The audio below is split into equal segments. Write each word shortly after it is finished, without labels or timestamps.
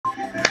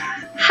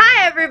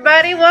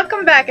everybody,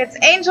 welcome back. It's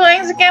Angel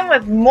Wings again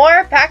with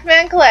more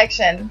Pac-Man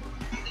collection.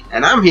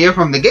 And I'm here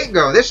from the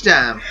get-go this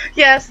time.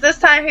 Yes, this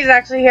time he's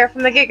actually here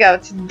from the get-go.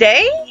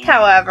 Today,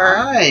 however...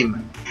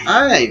 I'm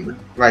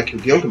like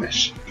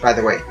Gilgamesh, by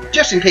the way,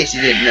 just in case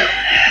you didn't know.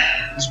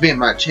 This being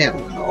my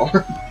channel and all.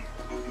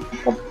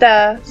 Well,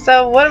 duh.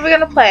 So what are we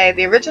gonna play?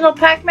 The original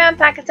Pac-Man,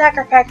 Pac-Attack,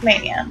 or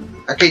Pac-Mania?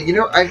 Okay, you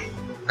know,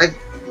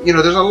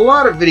 there's a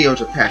lot of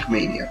videos of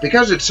Pac-Mania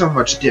because it's so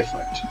much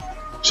different.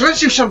 So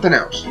let's do something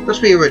else. Let's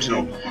be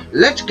original.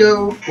 Let's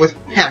go with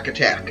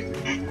Pac-Attack.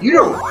 You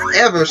don't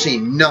ever see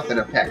nothing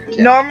of Pac-Attack.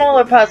 Normal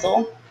or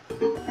puzzle?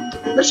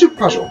 Let's do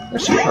puzzle.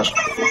 Let's do puzzle.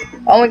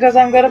 Only because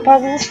I'm good at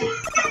puzzles?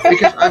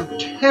 Because I'm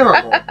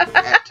terrible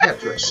at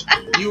Tetris.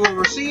 You will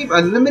receive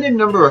a limited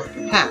number of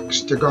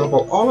packs to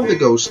gobble all of the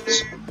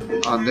ghosts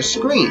on the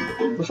screen.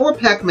 Before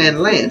Pac-Man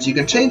lands, you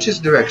can change his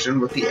direction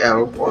with the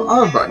L or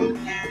R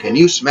button. Can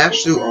you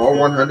smash through all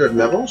 100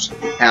 levels?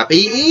 Happy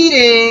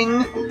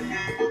eating!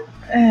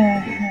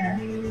 Uh-huh.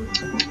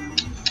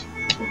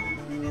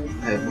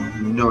 I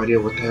have no idea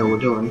what the hell we're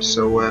doing,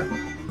 so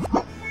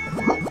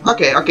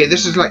okay,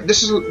 this is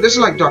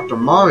like Dr.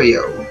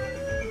 Mario.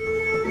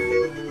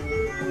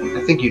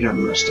 I think you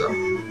done messed up.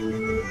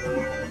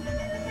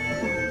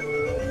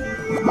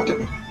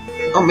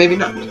 Oh, maybe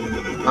not.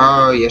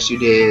 Oh, yes you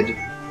did.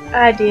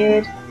 I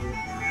did.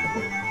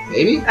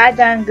 Maybe? I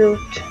done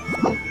goofed.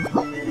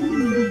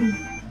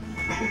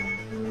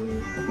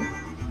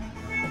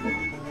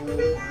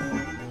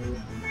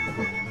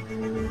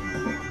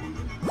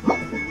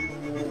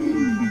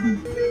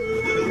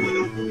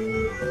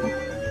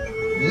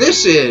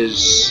 This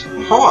is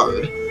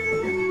hard.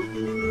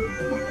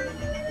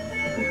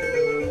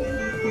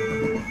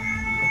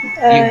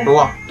 You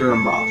blocked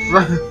them off.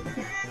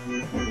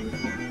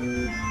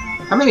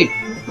 How many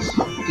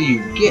do you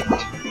get?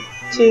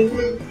 Two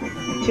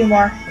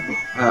more.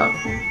 Oh.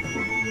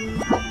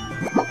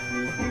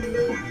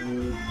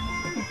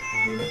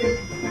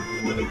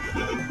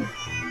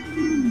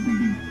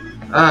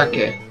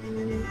 Okay.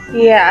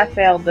 Yeah, I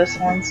failed this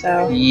one,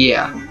 so...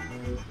 Yeah.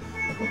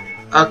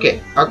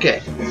 Okay.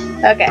 Okay.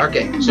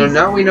 So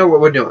now we know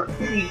what we're doing.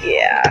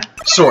 Yeah.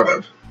 Sort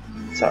of.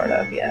 Sort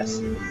of, yes.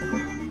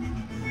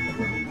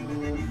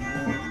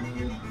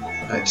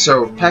 Alright,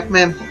 so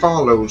Pac-Man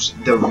follows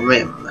the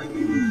rim.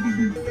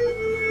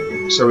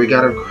 So we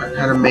gotta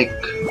kind of make...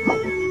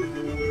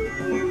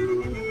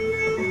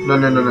 No.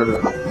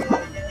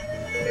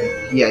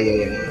 Yeah.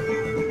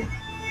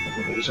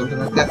 Maybe something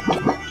like that.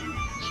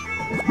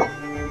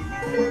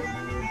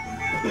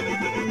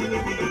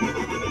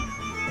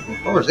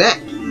 What was that?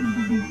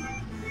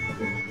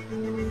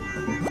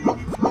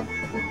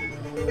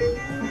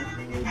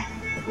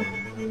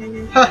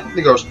 Ha!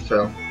 The ghost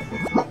fell.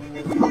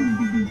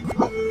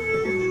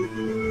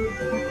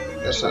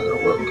 That's not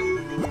gonna work.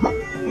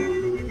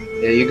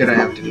 Yeah, you're gonna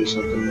have to do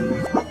something.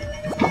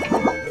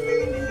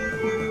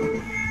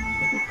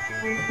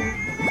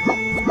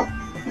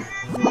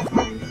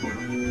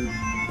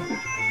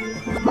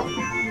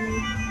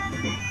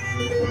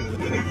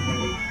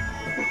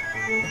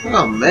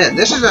 Oh man,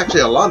 this is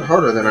actually a lot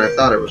harder than I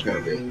thought it was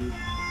gonna be.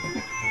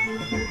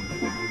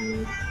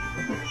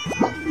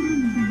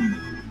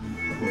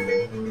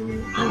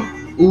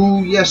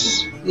 Ooh,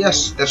 yes,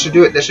 that should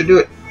do it,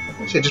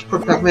 Say, just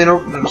put Pac-Man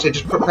over, no, say,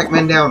 just put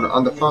Pac-Man down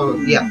on the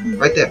phone, yeah,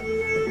 right there.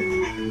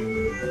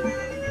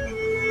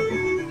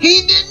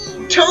 He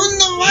didn't turn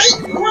the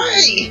right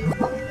way!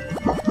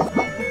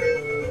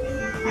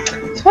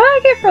 That's what I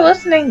get for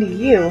listening to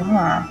you,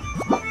 huh?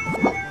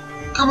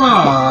 Come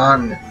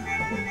on!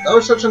 That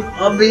was such an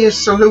obvious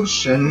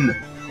solution,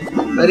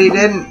 but he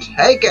didn't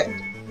take it.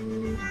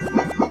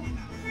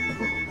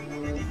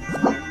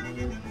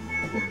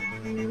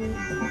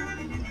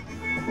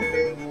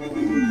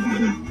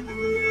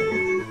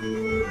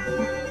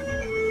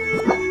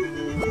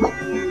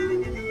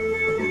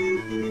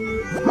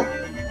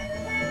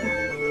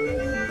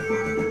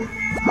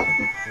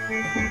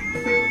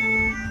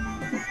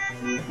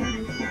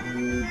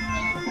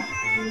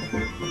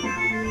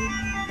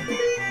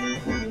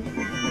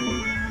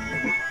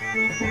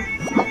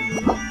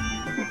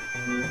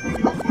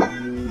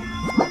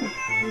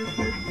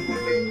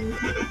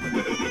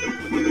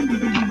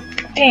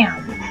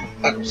 Damn.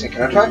 Okay, so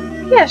can I try?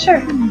 Yeah,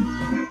 sure.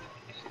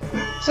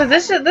 So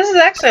this is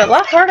actually a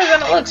lot harder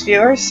than it looks,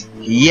 viewers.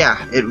 Yeah,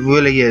 it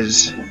really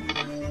is.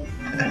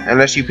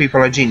 Unless you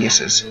people are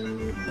geniuses.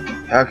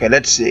 Okay,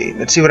 let's see.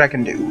 Let's see what I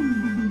can do.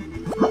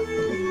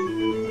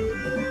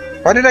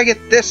 Why did I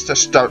get this to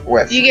start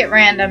with? You get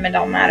random, it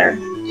don't matter.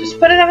 Just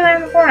put it over there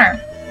in the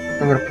corner.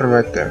 I'm gonna put it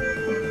right there.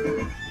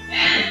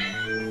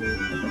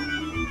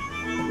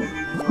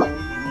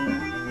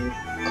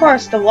 Of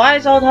course, the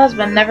wise old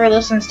husband never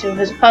listens to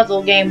his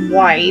puzzle game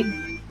wife.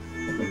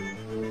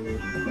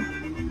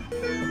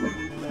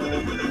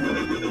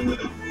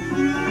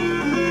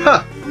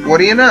 Huh, what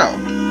do you know?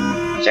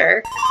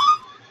 Jerk.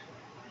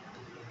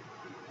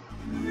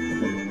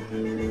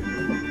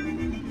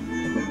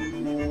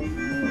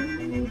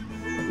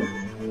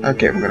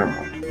 Okay, I'm gonna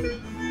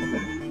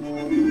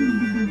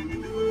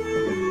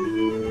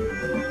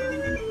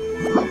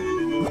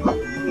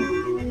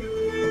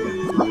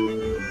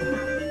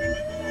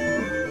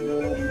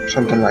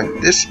Something like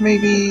this,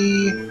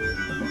 maybe?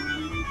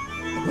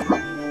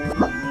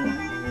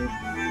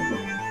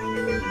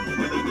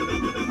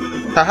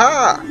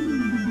 Haha!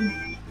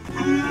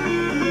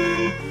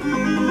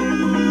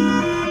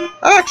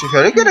 I'm actually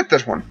very good at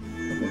this one.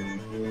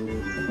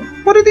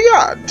 What are the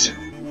odds?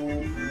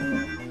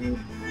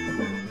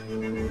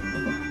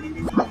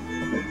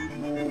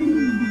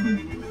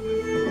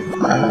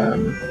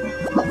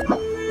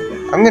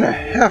 I'm gonna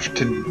have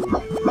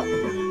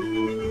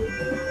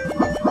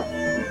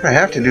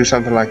to do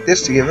something like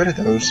this to get rid of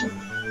those.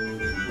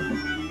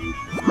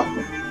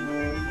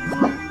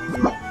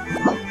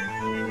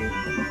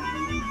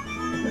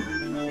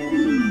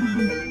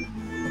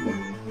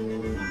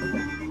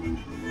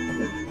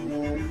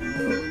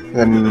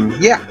 Then,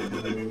 yeah,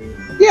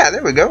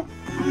 there we go.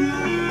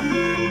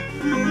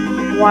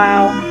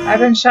 Wow, I've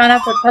been shown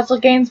up at puzzle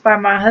games by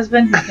my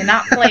husband who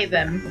cannot play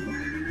them.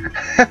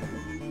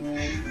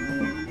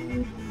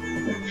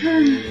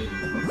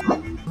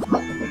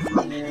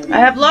 I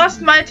have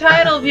lost my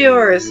title,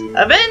 viewers!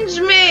 Avenge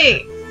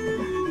me!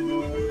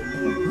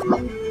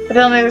 Put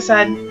it on the other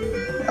side.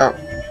 Oh.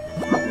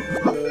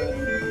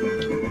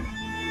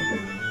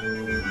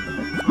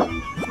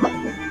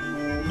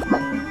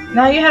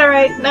 No, you had it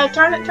right. No,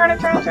 turn it.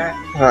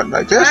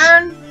 Like this?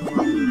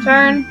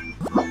 Turn.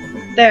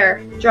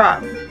 There.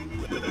 Drop.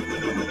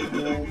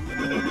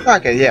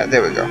 Okay, yeah,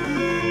 there we go.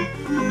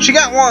 She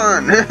got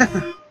one!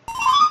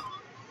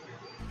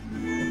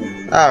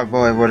 Oh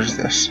boy, what is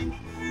this?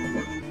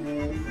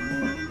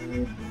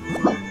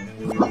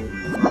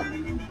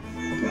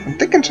 I'm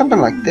thinking something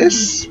like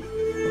this.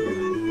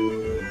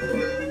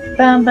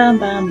 Bum bum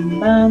bum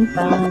bum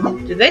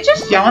bum. Did they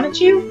just yawn at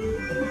you?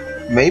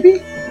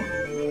 Maybe?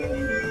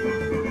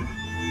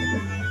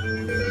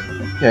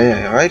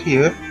 Yeah, right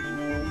here.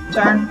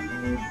 Turn.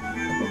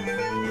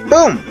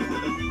 Boom!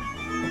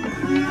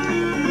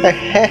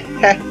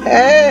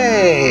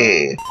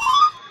 Hey!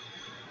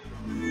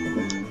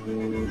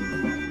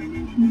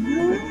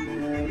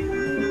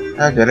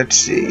 Okay, let's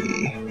see.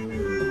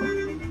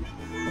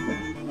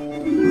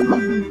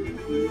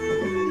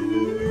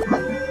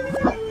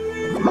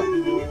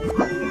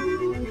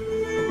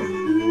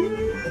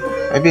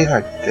 Maybe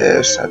like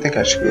this. I think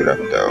I screwed up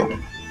though.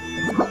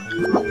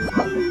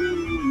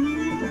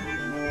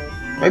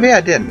 Maybe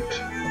I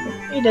didn't.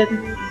 You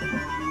didn't.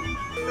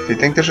 If you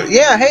think this,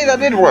 yeah, hey, that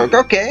did work.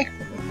 Okay,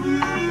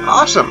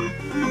 awesome.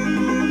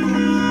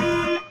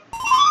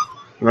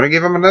 You want to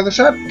give him another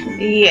shot?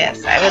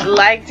 Yes, I would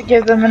like to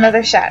give them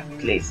another shot,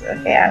 please.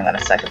 Okay, I'm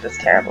gonna suck at this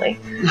terribly.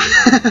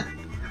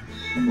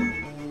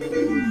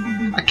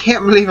 I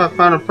can't believe I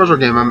found a puzzle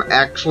game I'm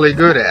actually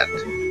good at.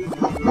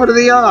 What are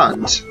the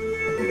odds?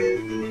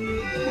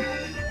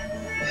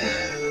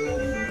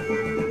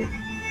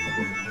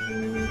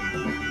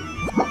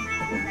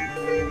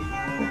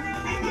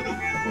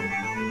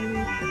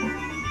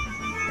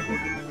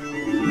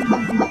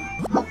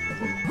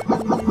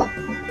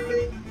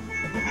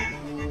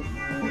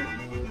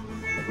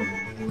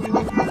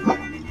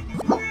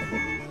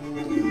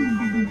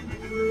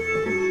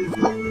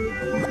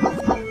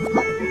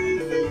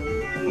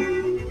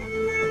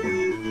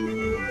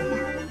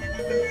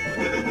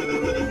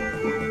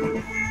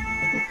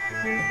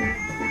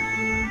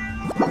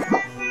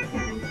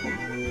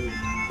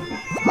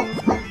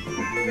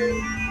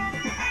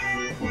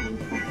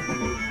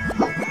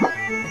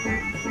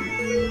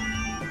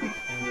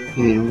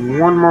 You need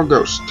one more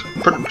ghost.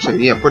 Put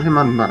him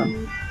on the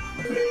bottom.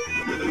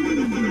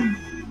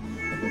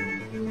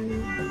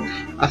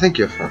 I think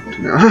you're fucked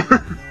now.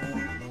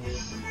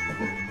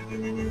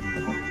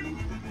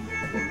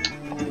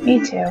 Me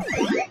too.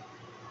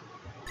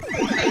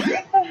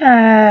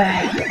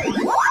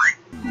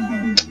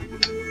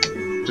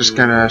 Just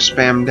gonna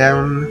spam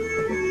down,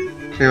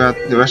 clear out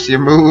the rest of your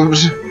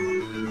moves.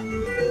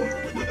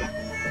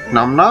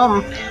 Nom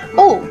nom.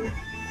 Oh!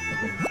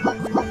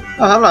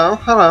 Oh,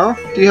 hello.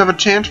 Do you have a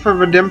chance for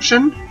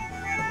redemption?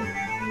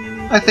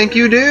 I think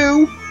you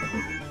do.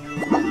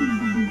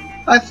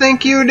 I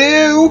think you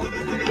do.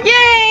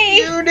 Yay!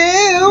 You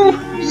do.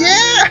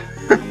 Yeah.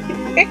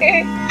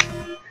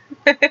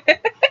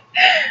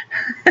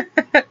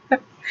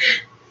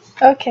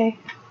 Okay.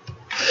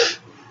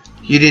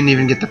 You didn't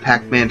even get the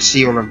Pac-Man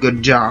seal of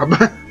good job.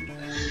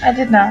 I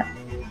did not.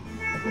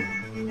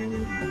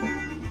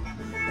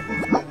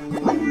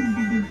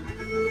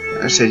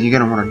 I said you're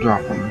gonna want to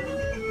drop them.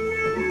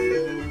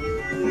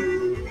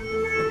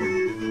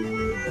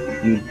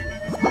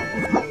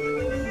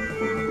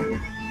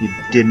 You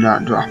did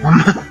not drop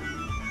them.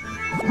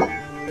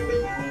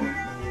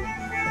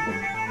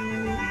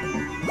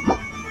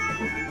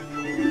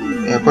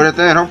 Yeah, put it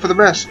there and hope for the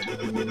best.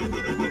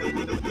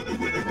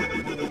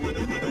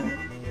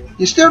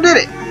 You still did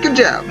it. Good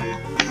job.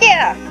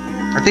 Yeah!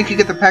 I think you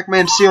get the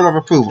Pac-Man seal of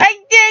approval. I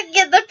did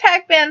get the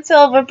Pac-Man seal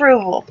of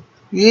approval.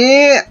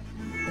 Yeah.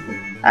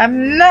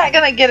 I'm not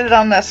gonna get it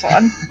on this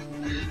one.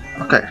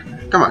 Okay.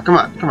 Come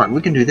on.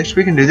 We can do this.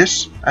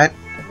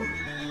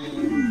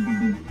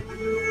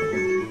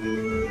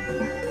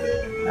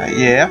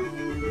 Yeah.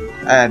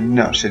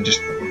 No, so just...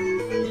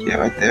 Yeah,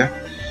 right there.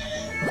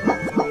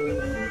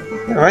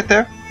 Yeah, right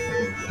there.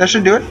 That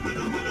should do it.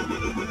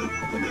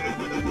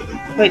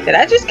 Wait, did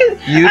I just get...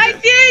 I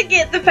did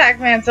get the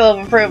Pac-Man seal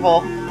of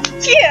approval.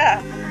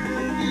 Yeah.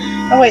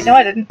 Oh, wait, no,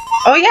 I didn't.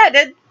 Oh, yeah, I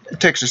did. It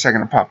takes a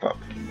second to pop up.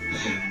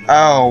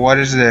 Oh, what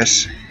is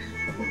this?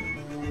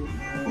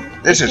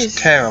 This is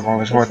terrible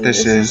is what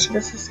this is.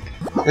 This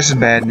is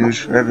bad news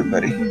for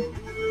everybody.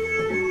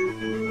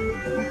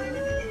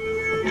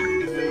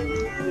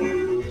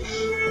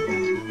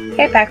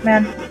 Hey,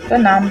 Pac-Man.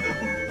 Good nom.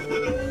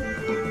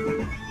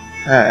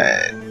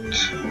 Alright.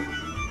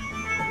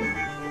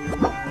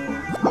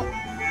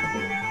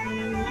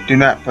 Do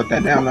not put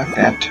that down like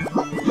that.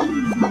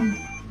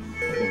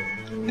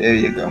 There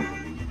you go.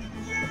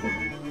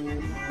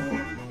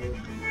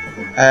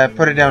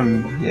 Put it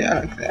down, yeah,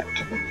 like that.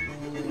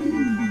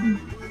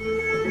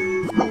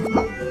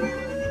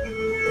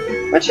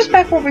 We're just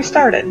back where we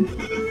started.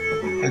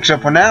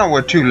 Except for now,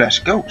 we're 2 less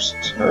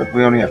ghosts.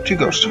 We only have 2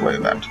 ghosts to worry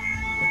about.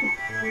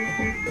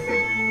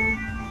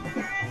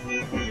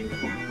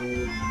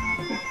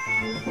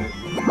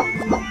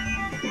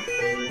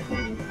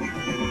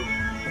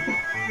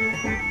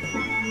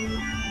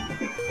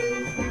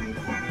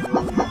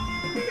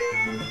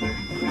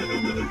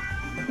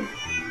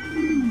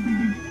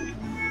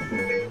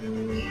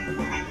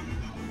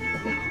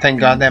 Thank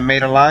God that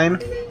made a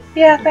line.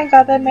 Yeah, thank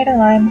God that made a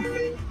line.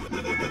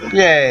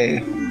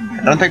 Yay!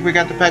 I don't think we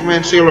got the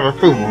Pac-Man seal of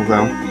approval,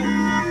 though.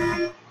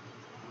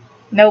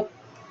 Nope.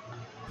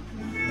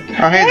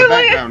 Oh, hey, the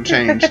background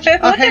changed.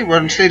 Oh, hey, we're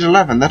on stage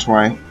 11, that's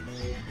why.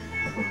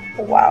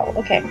 Wow,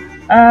 okay.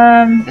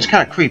 It's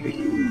kind of creepy.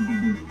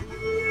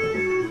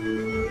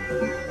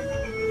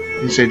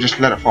 You say just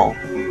let it fall.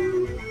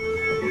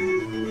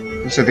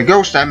 You said the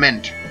ghost I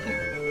meant.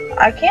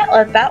 I can't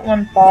let that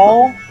one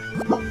fall.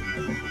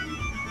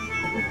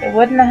 It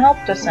wouldn't have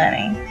helped us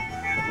any.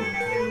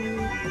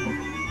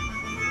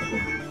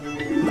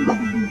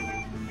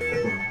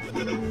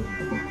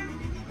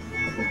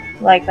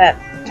 Like, that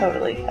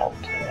totally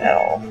helped at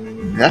all.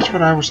 That's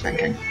what I was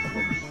thinking.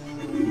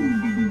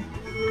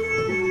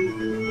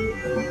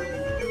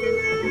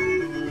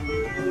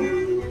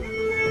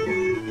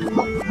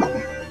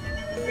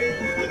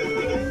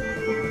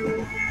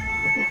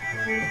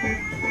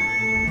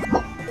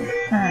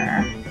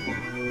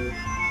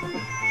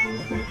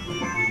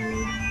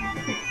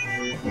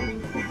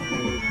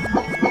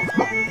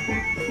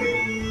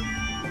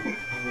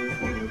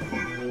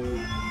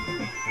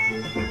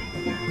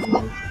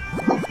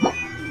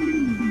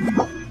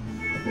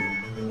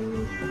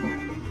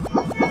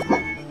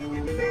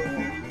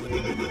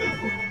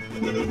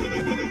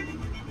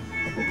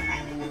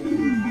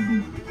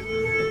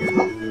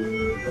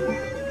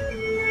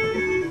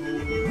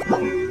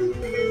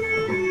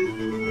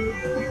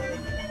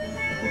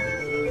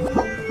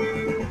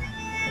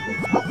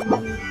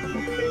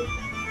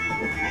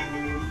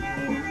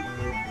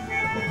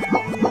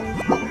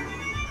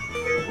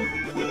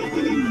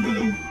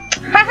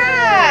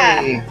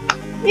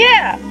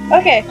 Yeah.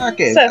 Okay.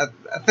 Okay. So,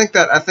 I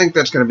think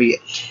that's gonna be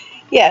it.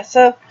 Yeah.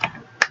 So,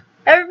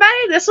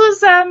 everybody, this was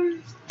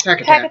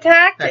Pack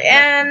Attack,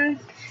 and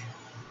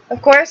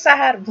of course, I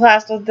had a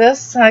blast with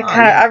this.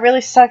 I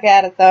really suck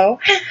at it, though.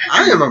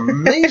 I am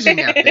amazing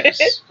at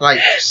this. Like,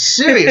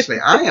 seriously,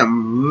 I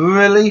am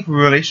really,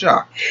 really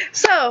shocked.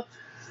 So,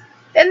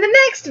 in the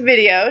next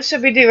video,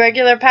 should we do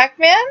regular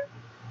Pac-Man?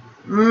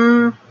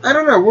 I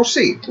don't know. We'll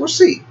see. We'll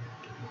see.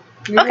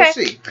 We'll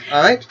see.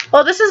 Alright?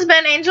 Well, this has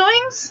been Angel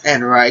Wings.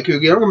 And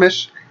Raikou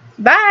Gilgamesh.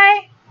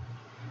 Bye.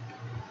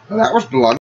 Well, that was blunt.